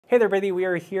Hey there, everybody. We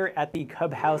are here at the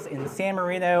Cub House in San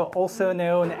Marino, also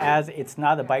known as It's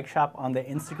Not a Bike Shop on the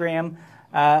Instagram.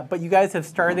 But you guys have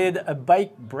started a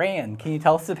bike brand. Can you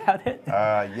tell us about it?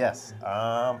 Yes.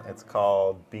 It's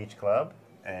called Beach Club,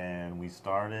 and we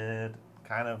started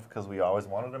kind of because we always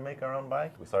wanted to make our own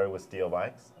bike. We started with steel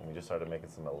bikes, and we just started making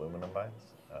some aluminum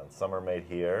bikes. Some are made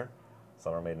here,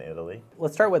 some are made in Italy.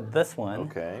 Let's start with this one.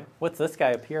 Okay. What's this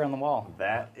guy up here on the wall?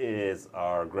 That is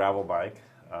our gravel bike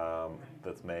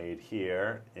that's made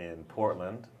here in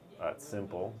Portland. It's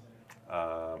simple.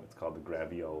 It's called the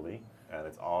Gravioli, and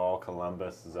it's all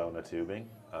Columbus Zona tubing.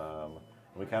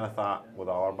 We kind of thought with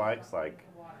all our bikes, like,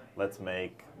 let's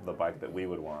make the bike that we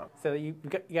would want. So you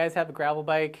guys have a gravel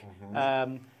bike.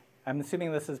 Mm-hmm. I'm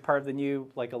assuming this is part of the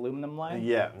new aluminum line?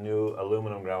 Yeah, new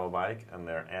aluminum gravel bike, and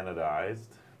they're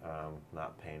anodized,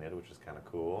 not painted, which is kind of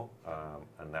cool.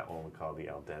 And that one we call the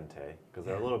Al Dente, because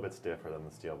they're a little bit stiffer than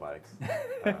the steel bikes.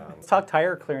 Let's talk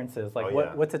tire clearances.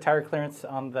 Yeah. What's the tire clearance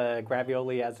on the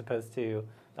Gravioli as opposed to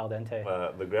Al Dente?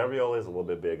 The Gravioli is a little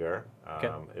bit bigger.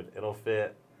 Okay. It'll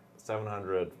fit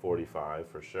 745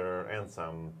 for sure, and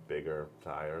some bigger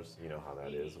tires. You know how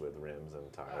that is with rims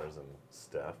and tires and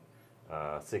stuff.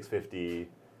 650,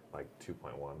 like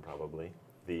 2.1 probably.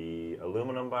 The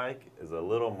aluminum bike is a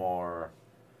little more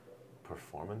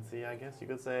performance-y, I guess you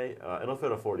could say. It'll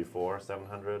fit a 44,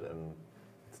 700, and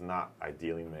it's not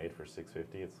ideally made for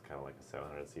 650. It's kind of like a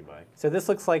 700C bike. So this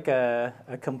looks like a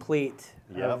complete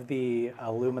Yep. of the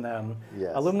aluminum.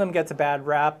 Yes. Aluminum gets a bad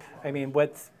rap. I mean,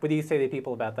 what do you say to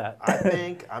people about that?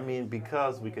 I mean,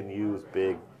 because we can use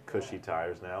big, cushy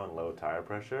tires now and low tire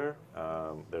pressure,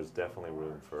 there's definitely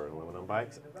room for aluminum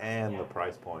bikes, and the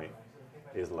price point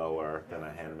is lower than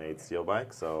a handmade steel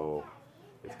bike, so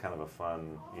it's kind of a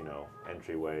fun,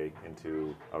 entryway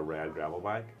into a rad gravel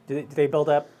bike. Do they build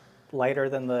up lighter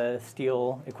than the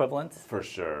steel equivalents? For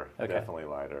sure, Okay. Definitely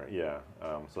lighter, yeah.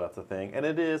 So that's the thing, and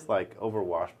it is like over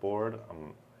washboard.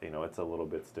 It's a little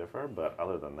bit stiffer, but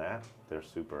other than that, they're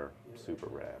super, super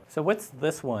rad. So what's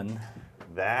this one?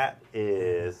 That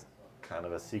is kind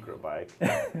of a secret bike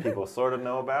that people sort of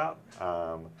know about.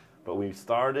 But we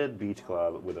started Beach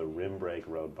Club with a rim brake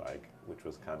road bike, which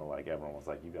was kind of like, everyone was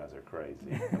like, you guys are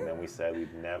crazy. And then we said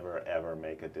we'd never, ever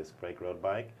make a disc brake road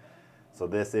bike. So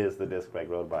this is the disc brake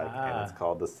road bike, and it's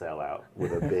called the Sellout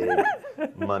with a big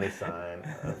money sign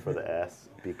for the S,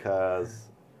 because,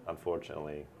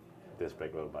 unfortunately, disc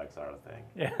brake road bikes are a thing.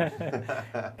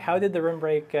 Yeah. How did the rim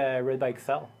brake road bike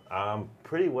sell?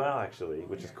 Pretty well, actually,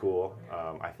 which is cool.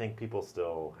 I think people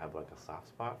still have like a soft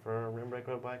spot for rim brake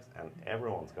road bikes, and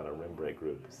everyone's got a rim brake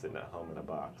group sitting at home in a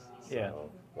box. So Yeah.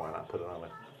 Why not put it on a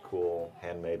cool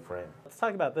handmade frame? Let's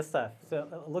talk about this stuff. So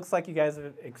it looks like you guys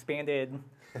have expanded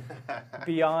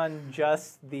beyond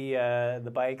just the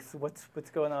bikes. What's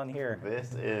going on here?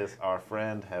 This is, our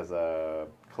friend has a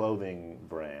clothing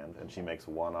brand, and she makes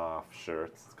one-off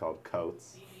shirts. It's called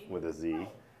Coats with a Z,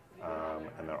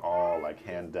 and they're all like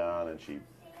hand done, and she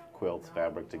quilts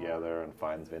fabric together and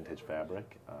finds vintage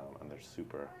fabric, and they're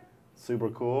super, super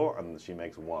cool. And she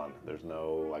makes one. There's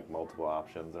no like multiple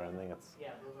options or anything. It's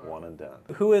one and done.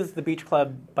 Who is the Beach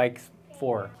Club bikes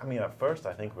for? I mean, at first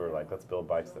I think we were like, let's build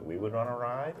bikes that we would want to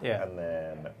ride. Yeah. And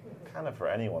then kind of for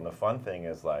anyone. The fun thing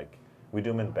is like, we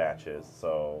do them in batches.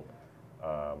 So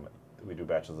we do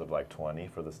batches of like 20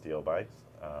 for the steel bikes.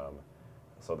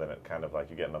 So then it kind of like,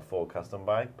 you're getting a full custom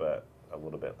bike, but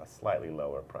a slightly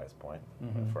lower price point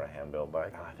for a hand-built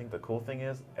bike. And I think the cool thing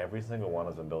is every single one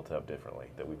has been built up differently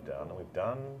that we've done. And we've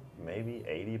done maybe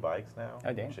 80 bikes now,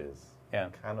 which is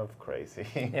kind of crazy.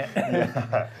 Yeah.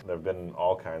 Yeah. There have been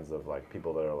all kinds of like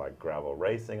people that are like gravel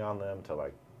racing on them to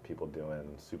like people doing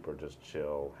super just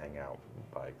chill hangout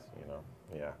bikes,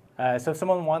 Yeah. So if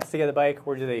someone wants to get a bike,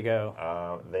 where do they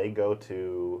go? They go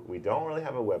to, we don't really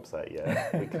have a website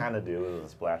yet. We kind of do as a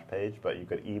splash page, but you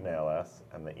could email us,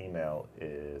 and the email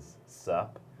is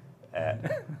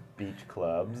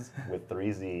sup@beachclubs with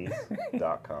 3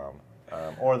 Z's.com.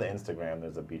 Or the Instagram,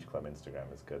 there's a Beach Club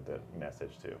Instagram is good to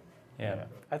message to. Yeah.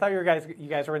 I thought you guys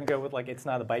were going to go with like, it's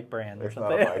not a bike brand or It's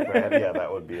something. not a bike brand. Yeah,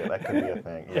 that would be it. That could be a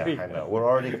thing. Yeah, I know. We're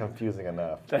already confusing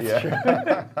enough. That's true.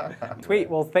 Sweet.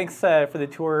 Well, thanks for the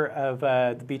tour of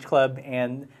the Beach Club,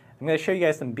 and I'm going to show you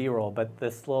guys some B-roll, but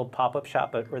this little pop-up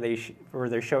shop where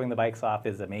they're showing the bikes off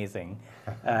is amazing.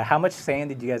 How much sand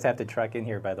did you guys have to truck in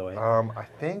here, by the way? I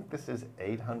think this is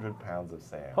 800 pounds of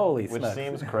sand. Holy Which smokes.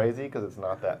 seems crazy because it's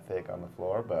not that thick on the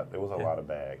floor, but it was a lot of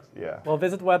bags. Yeah. Well,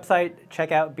 visit the website,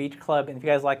 check out Beach Club, and if you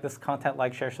guys like this content,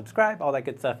 like, share, subscribe, all that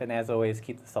good stuff, and as always,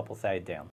 keep the supple side down.